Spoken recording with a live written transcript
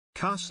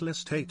Castle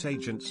Estate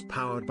agents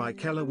powered by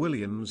Keller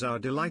Williams are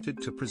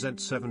delighted to present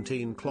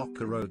 17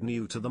 Clocker Road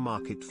new to the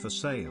market for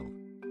sale.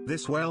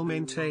 This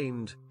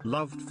well-maintained,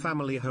 loved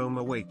family home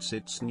awaits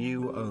its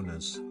new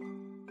owners.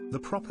 The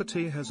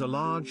property has a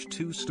large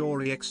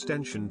two-story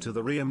extension to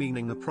the rear,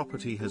 meaning the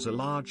property has a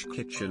large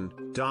kitchen,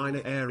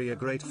 diner area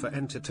great for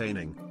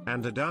entertaining,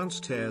 and a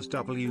downstairs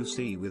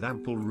WC with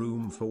ample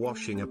room for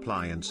washing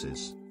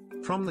appliances.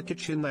 From the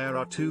kitchen there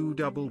are two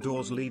double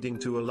doors leading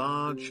to a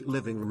large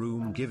living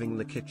room, giving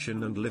the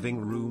kitchen and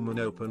living room an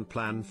open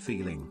plan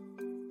feeling.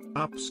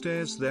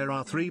 Upstairs there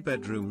are 3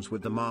 bedrooms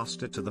with the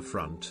master to the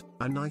front,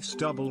 a nice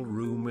double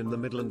room in the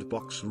middle and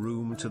box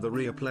room to the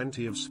rear,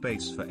 plenty of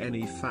space for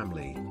any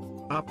family.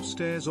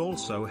 Upstairs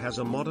also has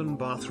a modern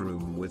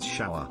bathroom with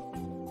shower.